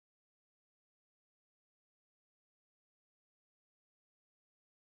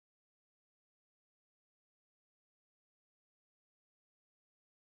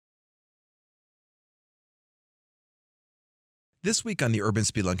This week on the Urban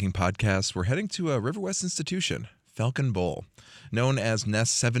Spelunking podcast, we're heading to a River West institution, Falcon Bowl. Known as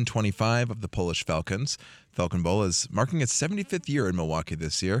Nest 725 of the Polish Falcons, Falcon Bowl is marking its 75th year in Milwaukee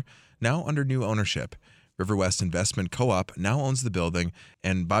this year, now under new ownership. River West Investment Co-op now owns the building,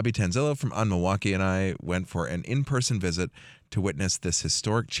 and Bobby Tanzillo from On Milwaukee and I went for an in-person visit to witness this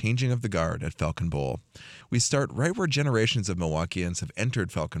historic changing of the guard at Falcon Bowl. We start right where generations of Milwaukeeans have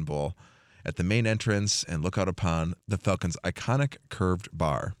entered Falcon Bowl, at the main entrance, and look out upon the Falcons' iconic curved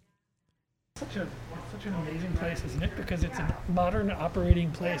bar. Such an amazing place, isn't it? Because it's a modern operating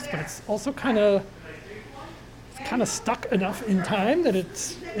place, but it's also kind of stuck enough in time that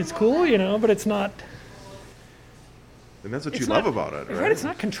it's cool, but it's not. And that's what you love about it, right? Right, it's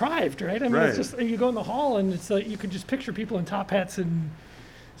not contrived, right? I mean, Right. It's just, you go in the hall and it's like you could just picture people in top hats and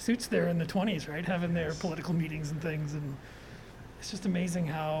suits there in the 20s, right? Having their political meetings and things. And it's just amazing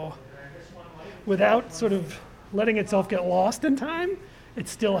how, without sort of letting itself get lost in time, it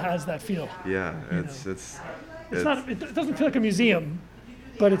still has that feel. Yeah, It doesn't feel like a museum,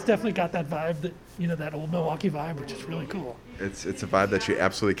 but it's definitely got that vibe that old Milwaukee vibe, which is really cool. it's a vibe that you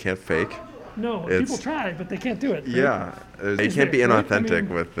absolutely can't fake. No, people try, but they can't do it. Right? Yeah, you can't be inauthentic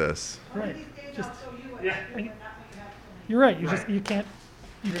with this. Right. You're right. You can't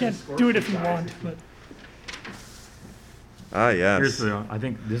do it if you want. But Yes. I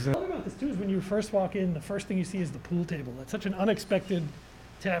think this is. the thing about this too is when you first walk in, the first thing you see is the pool table. That's such an unexpected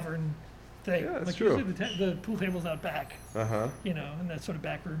tavern thing. Yeah, that's like true. Usually the pool table's out back. In that sort of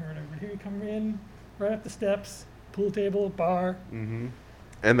back room or whatever. Here you come in, right up the steps, pool table, bar. Mm-hmm.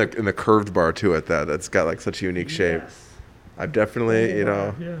 And the curved bar too at that. That's got like such a unique shape. Yes. I've definitely,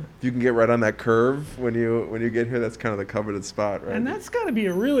 Yeah. if you can get right on that curve when you get here, that's kind of the coveted spot, right? And that's got to be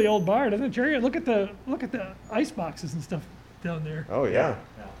a really old bar, doesn't it, Jerry? Look at the ice boxes and stuff down there. Oh yeah.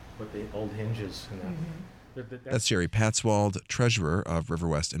 With the old hinges. That's Jerry Patswald, treasurer of River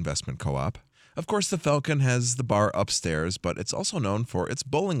West Investment Co-op. Of course, the Falcon has the bar upstairs, but it's also known for its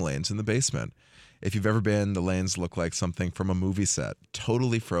bowling lanes in the basement. If you've ever been, the lanes look like something from a movie set,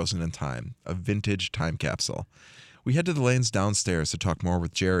 totally frozen in time, a vintage time capsule. We head to the lanes downstairs to talk more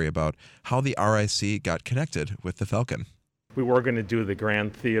with Jerry about how the RIC got connected with the Falcon. We were going to do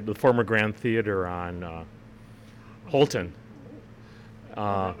the former Grand Theater on Holton.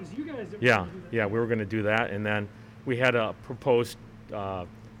 That was you guys that were Yeah, gonna do that. yeah, we were going to do that, and then we had a proposed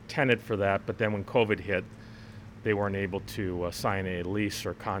tenant for that, but then when COVID hit, they weren't able to sign a lease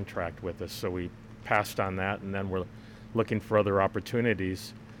or contract with us, so we passed on that, and then we're looking for other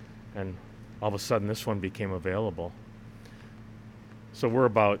opportunities, and all of a sudden this one became available. So we're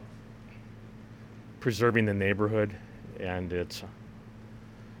about preserving the neighborhood and its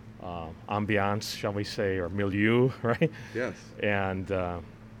ambiance, shall we say, or milieu, right? Yes. And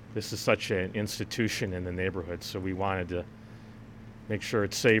this is such an institution in the neighborhood, so we wanted to make sure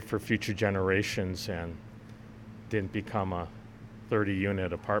it's safe for future generations and didn't become a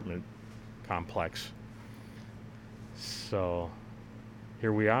 30-unit apartment complex. So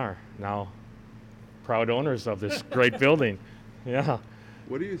here we are, now proud owners of this great building. Yeah.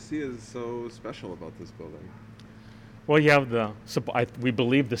 What do you see as so special about this building? Well, you have we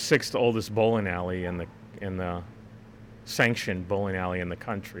believe the sixth oldest bowling alley in the sanctioned bowling alley in the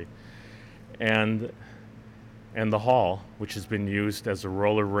country, and the hall, which has been used as a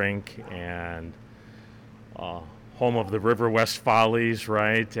roller rink and home of the River West Follies,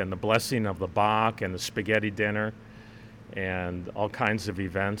 right, and the blessing of the Bach and the spaghetti dinner, and all kinds of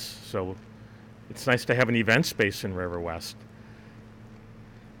events. So it's nice to have an event space in River West,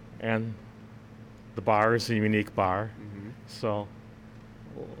 and the bar is a unique bar. So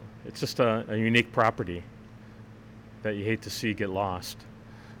it's just a unique property that you hate to see get lost.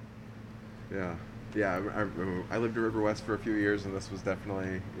 Yeah. Yeah, I lived in River West for a few years, and this was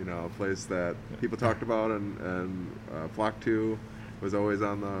definitely, a place that people talked about and flocked to. Was always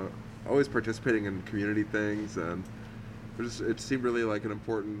participating in community things, and it seemed really like an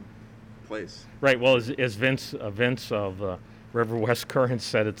important place. Right. Well, as Vince of River West Current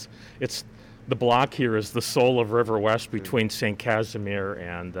said, it's the block here is the soul of River West between St. Casimir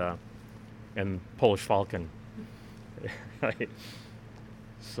and Polish Falcon. Right.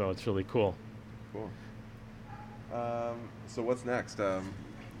 So it's really cool. Cool. So what's next?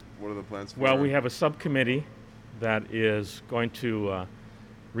 What are the plans for? Well, we have a subcommittee that is going to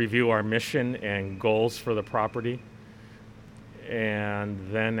review our mission and goals for the property. And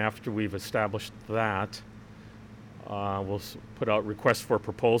then after we've established that, we'll put out requests for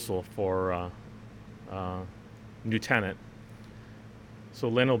proposal for new tenant. So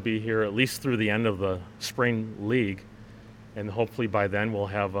Lynn will be here at least through the end of the spring league, and hopefully by then we'll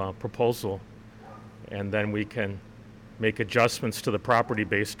have a proposal, and then we can make adjustments to the property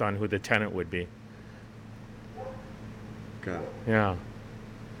based on who the tenant would be. Got it. Yeah.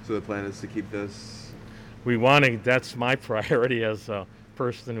 So the plan is to keep this. We want to, that's my priority as a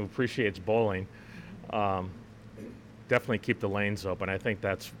person who appreciates bowling. Definitely keep the lanes open. I think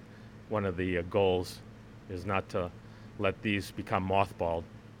that's one of the goals, is not to let these become mothballed.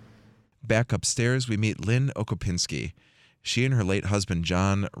 Back upstairs, we meet Lynn Okopinski. She and her late husband,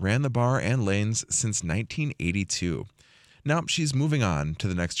 John, ran the bar and lanes since 1982. Now she's moving on to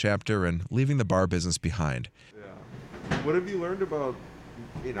the next chapter and leaving the bar business behind. Yeah. What have you learned about,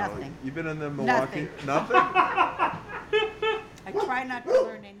 Nothing. You've been in the Milwaukee. Nothing? I try not to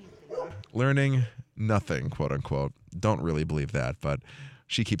learn anything. Learning nothing, quote unquote. Don't really believe that, but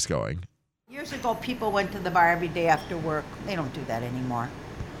she keeps going. Years ago, people went to the bar every day after work. They don't do that anymore.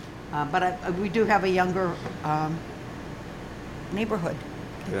 But we do have a younger neighborhood.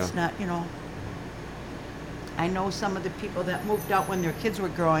 It's not, I know some of the people that moved out when their kids were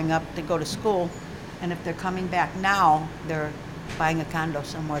growing up to go to school, and if they're coming back now, they're buying a condo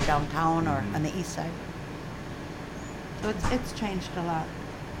somewhere downtown or on the east side. So it's changed a lot.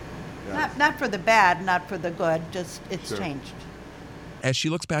 Yeah. Not for the bad, not for the good, just it's Sure. changed. As she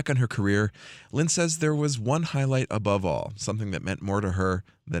looks back on her career, Lynn says there was one highlight above all, something that meant more to her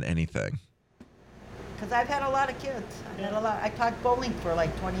than anything. Because I've had a lot of kids. I taught bowling for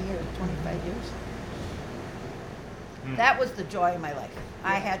like 20 years, 25 years. That was the joy of my life.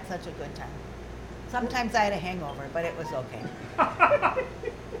 I had such a good time. Sometimes I had a hangover, but it was okay. I'm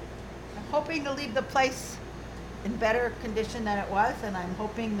hoping to leave the place in better condition than it was, and I'm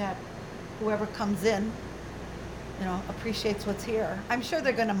hoping that whoever comes in, appreciates what's here. I'm sure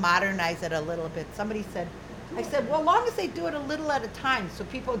they're going to modernize it a little bit. Somebody said, I said, well, as long as they do it a little at a time so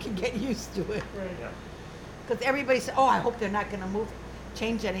people can get used to it. Because everybody said, oh, I hope they're not going to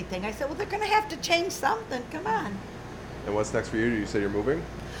change anything. I said, well, they're going to have to change something. Come on. And what's next for you? You say you're moving?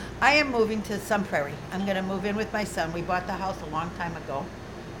 I am moving to Sun Prairie. I'm going to move in with my son. We bought the house a long time ago.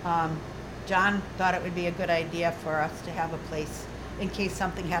 John thought it would be a good idea for us to have a place in case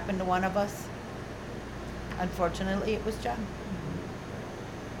something happened to one of us. Unfortunately, it was John.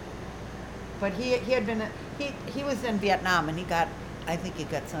 But he had been he was in Vietnam, and I think he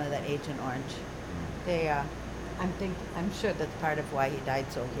got some of that Agent Orange. I'm sure that's part of why he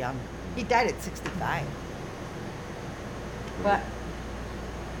died so young. He died at 65. But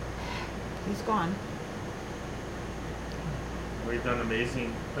he's gone. We've done an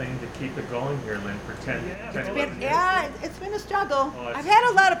amazing thing to keep it going here, Lynn, for 10 years. It's been a struggle. Oh, I've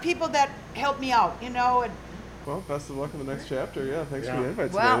had a lot of people that help me out, and Well, best of luck in the next chapter. Yeah, thanks for the Yeah.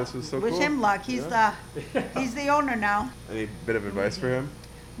 invite today. well, This was so wish cool. him luck. He's he's the owner now. Any bit of advice for him?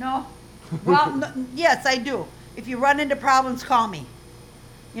 No, well, yes, I do. If you run into problems, call me.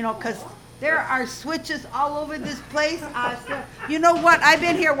 Because there are switches all over this place. You know what? I've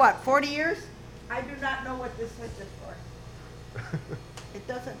been here 40 years. I do not know what this switch is for. It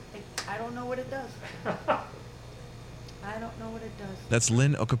doesn't. I don't know what it does. I don't know what it does. That's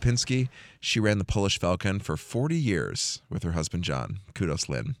Lynn Okopinski. She ran the Polish Falcon for 40 years with her husband, John. Kudos,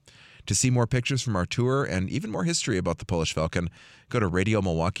 Lynn. To see more pictures from our tour and even more history about the Polish Falcon, go to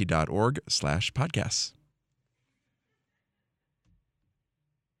radiomilwaukee.org/podcasts.